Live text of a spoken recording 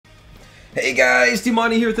Hey guys,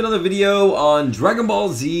 Dmonty here with another video on Dragon Ball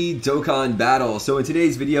Z Dokkan Battle. So in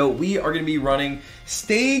today's video, we are going to be running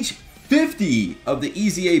stage 50 of the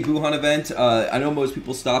Eza Buuhan event. I know most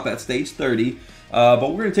people stop at stage 30, but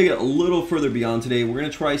we're going to take it a little further beyond today. We're going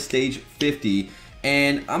to try stage 50,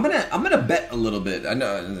 and I'm gonna bet a little bit. I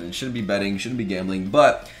know it shouldn't be betting, shouldn't be gambling,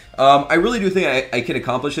 but I really do think I can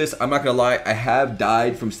accomplish this. I'm not gonna lie, I have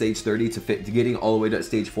died from stage 30 to getting all the way to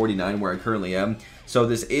stage 49 where I currently am. So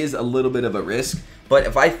this is a little bit of a risk. But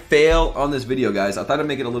if I fail on this video, guys, I thought I'd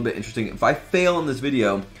make it a little bit interesting. If I fail on this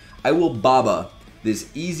video, I will Baba this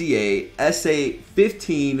Eza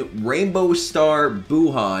SA15 Rainbow Star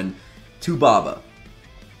Buuhan to Baba.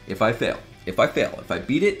 If I fail. If I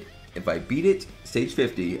beat it, stage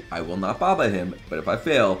 50, I will not Baba him. But if I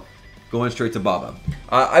fail, going straight to Baba.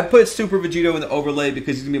 I put Super Vegito in the overlay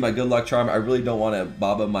because he's gonna be my good luck charm. I really don't want to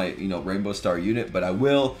Baba my Rainbow Star unit, but I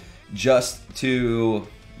will just to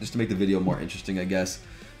make the video more interesting, I guess.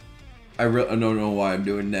 I don't know why I'm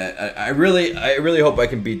doing that. I really hope I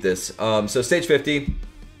can beat this. So stage 50.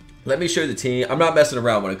 Let me show you the team. I'm not messing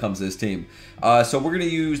around when it comes to this team. So we're gonna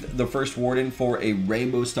use the first Warden for a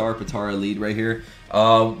Rainbow Star Potara lead right here.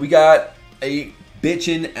 We got a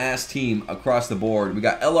bitchin' ass team across the board. We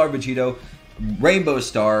got LR Vegito, Rainbow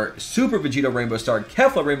Star, Super Vegito Rainbow Star,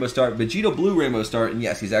 Kefla Rainbow Star, Vegito Blue Rainbow Star, and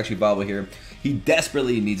yes, he's actually Baba here. He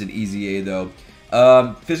desperately needs an EZA though.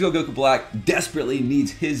 Physical Goku Black desperately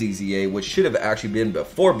needs his EZA, which should have actually been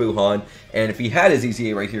before Buuhan, and if he had his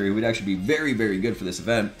EZA right here, he would actually be very, very good for this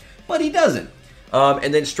event, but he doesn't.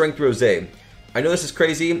 And then Strength Rose. I know this is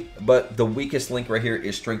crazy, but the weakest link right here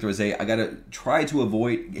is Strength Rose. I gotta try to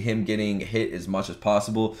avoid him getting hit as much as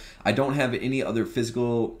possible. I don't have any other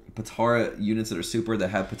physical Potara units that are super that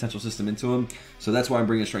have potential system into him, so that's why I'm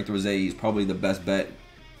bringing Strength Rose. He's probably the best bet.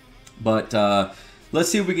 But let's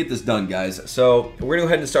see if we get this done, guys. So we're gonna go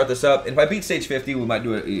ahead and start this up. And if I beat stage 50, we might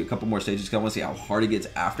do a couple more stages because I want to see how hard it gets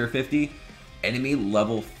after 50. Enemy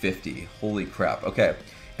level 50. Holy crap. Okay.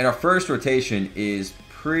 And our first rotation is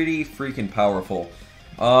pretty freaking powerful.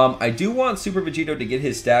 I do want Super Vegito to get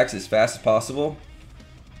his stacks as fast as possible.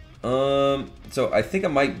 So I think I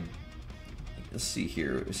might. Let's see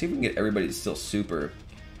here. Let's see if we can get everybody to still super.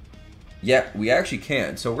 Yeah, we actually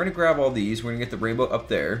can. So we're gonna grab all these. We're gonna get the rainbow up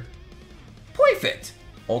there. Perfect.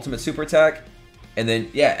 Ultimate super attack. And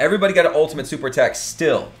then, yeah, everybody got an ultimate super attack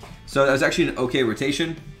still. So that was actually an okay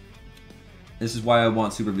rotation. This is why I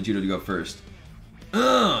want Super Vegito to go first.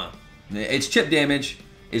 It's chip damage.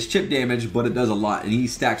 It's chip damage, but it does a lot. And he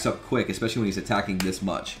stacks up quick, especially when he's attacking this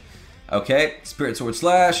much. Okay, Spirit Sword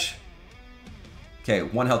Slash. Okay,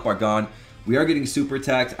 1 health bar gone. We are getting super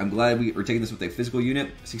attacked. I'm glad we are taking this with a physical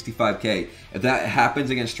unit. 65k. If that happens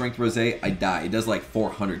against Strength Rose, I die. It does like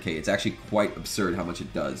 400k. It's actually quite absurd how much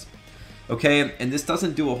it does. Okay, and this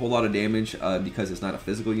doesn't do a whole lot of damage because it's not a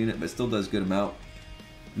physical unit, but it still does a good amount.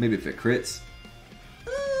 Maybe if it crits.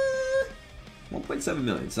 1.7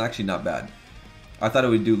 million. It's actually not bad. I thought it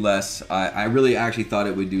would do less. I really actually thought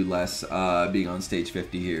it would do less being on stage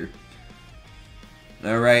 50 here.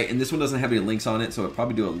 Alright, and this one doesn't have any links on it, so it'll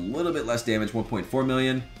probably do a little bit less damage, 1.4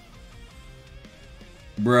 million.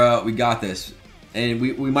 Bro, we got this. And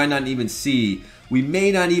we might not even see, we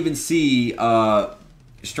may not even see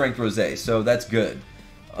Strength Rose, so that's good.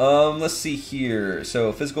 Let's see here.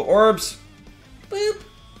 So, Physical Orbs. Boop.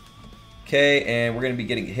 Okay, and we're going to be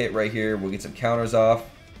getting hit right here. We'll get some counters off.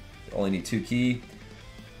 Only need 2 key.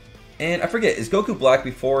 And I forget, is Goku Black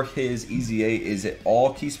before his EZA, is it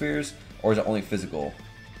all key spheres? Or is it only physical?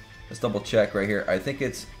 Let's double check right here. I think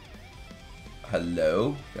it's...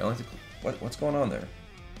 Hello? What's going on there?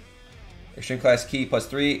 Extreme class key plus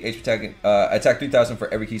 3. HP attack 3,000 for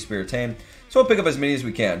every key sphere obtained. So we'll pick up as many as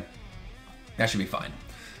we can. That should be fine.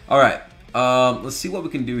 Alright. Let's see what we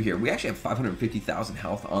can do here. We actually have 550,000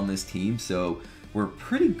 health on this team. So we're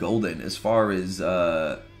pretty golden as far as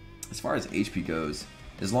HP goes.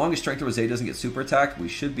 As long as Strength Rose doesn't get super attacked, we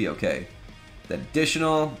should be okay.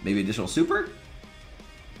 Maybe additional super?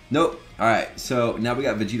 Nope. Alright, so now we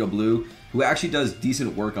got Vegito Blue, who actually does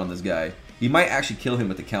decent work on this guy. He might actually kill him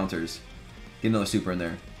with the counters. Get another super in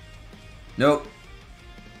there. Nope.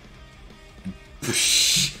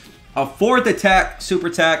 A 4th attack, super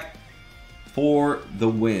attack for the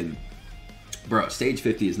win. Bro, stage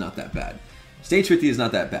 50 is not that bad. Stage 50 is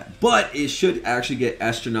not that bad, but it should actually get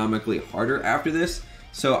astronomically harder after this.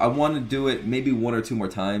 So I want to do it maybe 1 or 2 more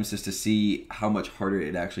times just to see how much harder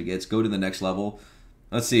it actually gets. Go to the next level.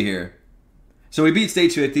 Let's see here. So we beat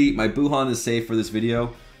stage 50. My Buuhan is safe for this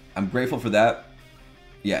video. I'm grateful for that.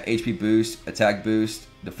 Yeah, HP boost, attack boost,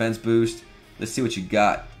 defense boost. Let's see what you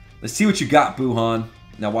got. Let's see what you got, Buuhan.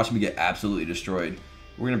 Now watch me get absolutely destroyed.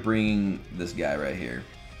 We're going to bring this guy right here.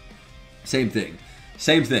 Same thing.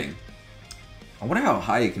 Same thing. I wonder how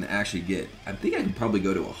high it can actually get. I think I can probably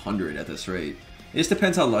go to 100 at this rate. It just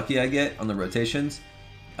depends how lucky I get on the rotations.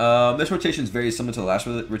 This rotation is very similar to the last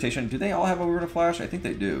rotation. Do they all have over to flash? I think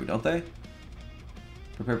they do, don't they?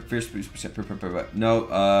 Prepare fierce percent. No,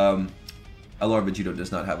 LR Vegito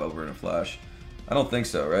does not have over in a flash. I don't think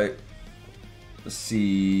so, right? Let's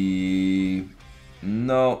see.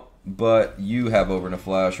 No, but you have over in a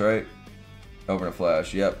flash, right? Over in a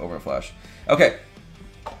flash. Yep, over in a flash. Okay.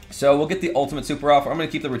 So we'll get the ultimate super off. I'm going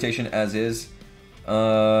to keep the rotation as is.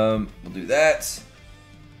 We'll do that.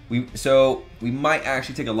 So we might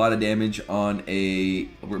actually take a lot of damage on a...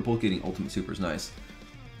 We're both getting ultimate supers. Nice.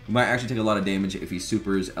 We might actually take a lot of damage if he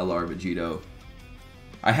supers LR Vegito.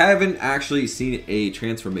 I haven't actually seen a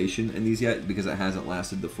transformation in these yet because it hasn't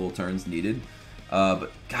lasted the full turns needed.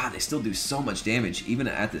 But God, they still do so much damage even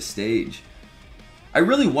at this stage. I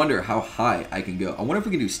really wonder how high I can go. I wonder if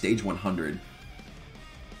we can do stage 100.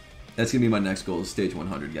 That's going to be my next goal, is stage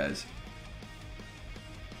 100, guys.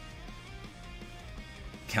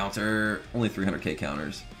 Counter, only 300k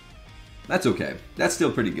counters. That's okay. That's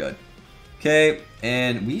still pretty good. Okay,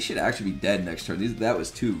 and we should actually be dead next turn. That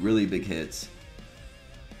was 2 really big hits.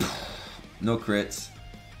 No crits.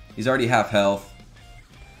 He's already half health.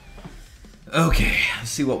 Okay, let's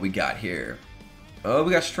see what we got here. Oh,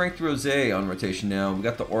 we got Strength Rosé on rotation now. We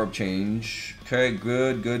got the Orb Change. Okay,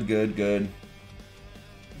 good, good, good, good.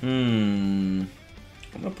 I'm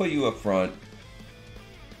gonna put you up front.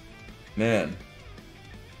 Man.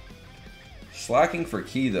 Slacking for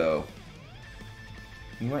key, though.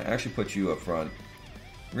 We might actually put you up front.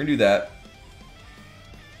 We're gonna do that.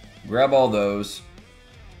 Grab all those.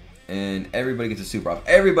 And everybody gets a super off.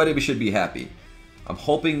 Everybody should be happy. I'm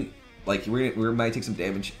hoping, like, we might take some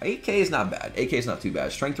damage. 8k is not bad. 8k is not too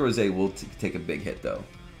bad. Strength Rosé will take a big hit, though.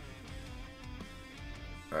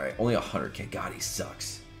 Alright, only 100k. God, he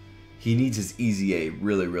sucks. He needs his EZA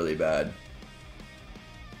really, really bad.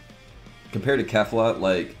 Compared to Kefla,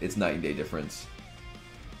 like, it's night and day difference.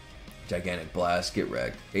 Gigantic Blast, get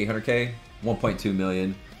wrecked. 800k, 1.2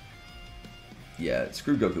 million. Yeah,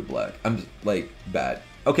 screw Goku Black. I'm just, like, bad.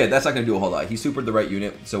 Okay, that's not going to do a whole lot. He supered the right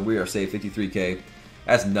unit, so we are safe. 53k.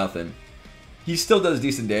 That's nothing. He still does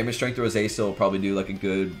decent damage. Strength Rosé still will probably do, like, a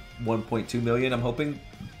good 1.2 million, I'm hoping.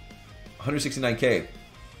 169k.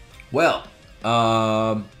 Well,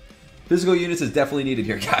 physical units is definitely needed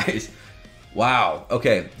here, guys. Wow.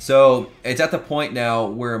 Okay, so it's at the point now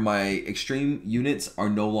where my extreme units are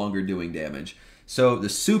no longer doing damage. So the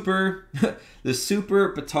super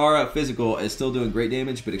Patara physical is still doing great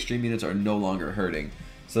damage, but extreme units are no longer hurting.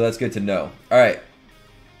 So that's good to know. All right.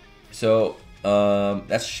 So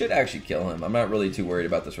that should actually kill him. I'm not really too worried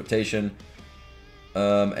about this rotation.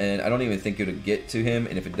 And I don't even think it would get to him.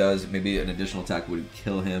 And if it does, maybe an additional attack would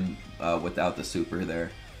kill him without the super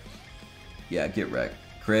there. Yeah, get wrecked.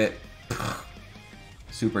 Crit.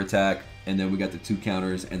 Super attack. And then we got the 2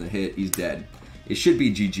 counters and the hit. He's dead. It should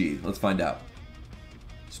be GG. Let's find out.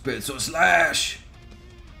 Spitzel Slash!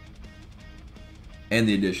 And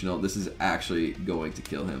the additional. This is actually going to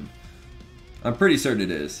kill him. I'm pretty certain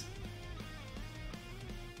it is.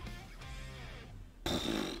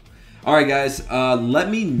 Alright guys, let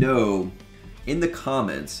me know in the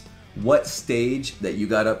comments what stage that you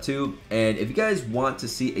got up to, and if you guys want to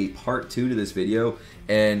see a part 2 to this video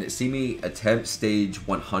and see me attempt stage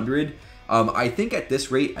 100, I think at this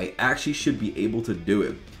rate I actually should be able to do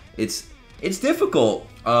it. It's difficult,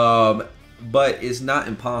 but it's not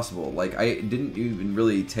impossible. Like, I didn't even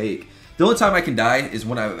really take... The only time I can die is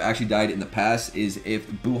when I've actually died in the past, is if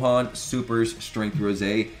Buuhan supers Strength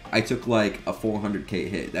Rosé. I took like a 400k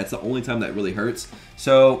hit. That's the only time that really hurts.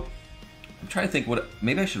 So I'm trying to think what...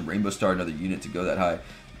 Maybe I should Rainbow Star another unit to go that high.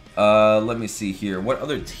 Let me see here. What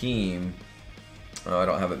other team... Oh, I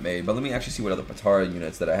don't have it made. But let me actually see what other Patara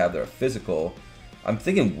units that I have that are physical. I'm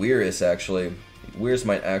thinking Weirus, actually. Weirus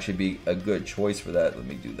might actually be a good choice for that. Let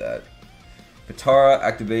me do that. Patara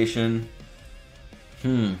activation.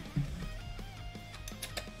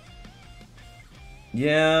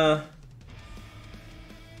 Yeah.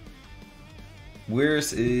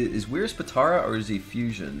 Weirus is Weirus Patara or is he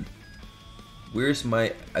Fusion? Weirus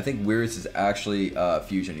might... I think Weirus is actually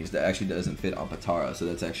Fusion. He actually doesn't fit on Patara, so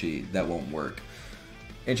that's actually... That won't work.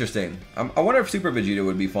 Interesting. I wonder if Super Vegeta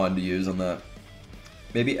would be fun to use on that.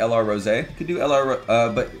 Maybe LR Rosé could do LR,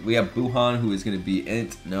 but we have Buuhan, who is going to be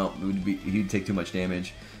Int. No, he'd take too much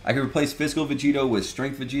damage. I could replace Physical Vegito with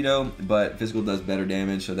Strength Vegito, but Physical does better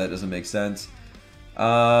damage, so that doesn't make sense.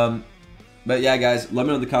 But yeah, guys, let me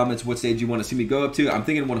know in the comments what stage you want to see me go up to. I'm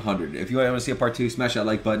thinking 100. If you want to see a part 2, smash that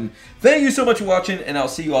like button. Thank you so much for watching, and I'll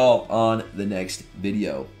see you all on the next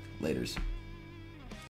video. Laters.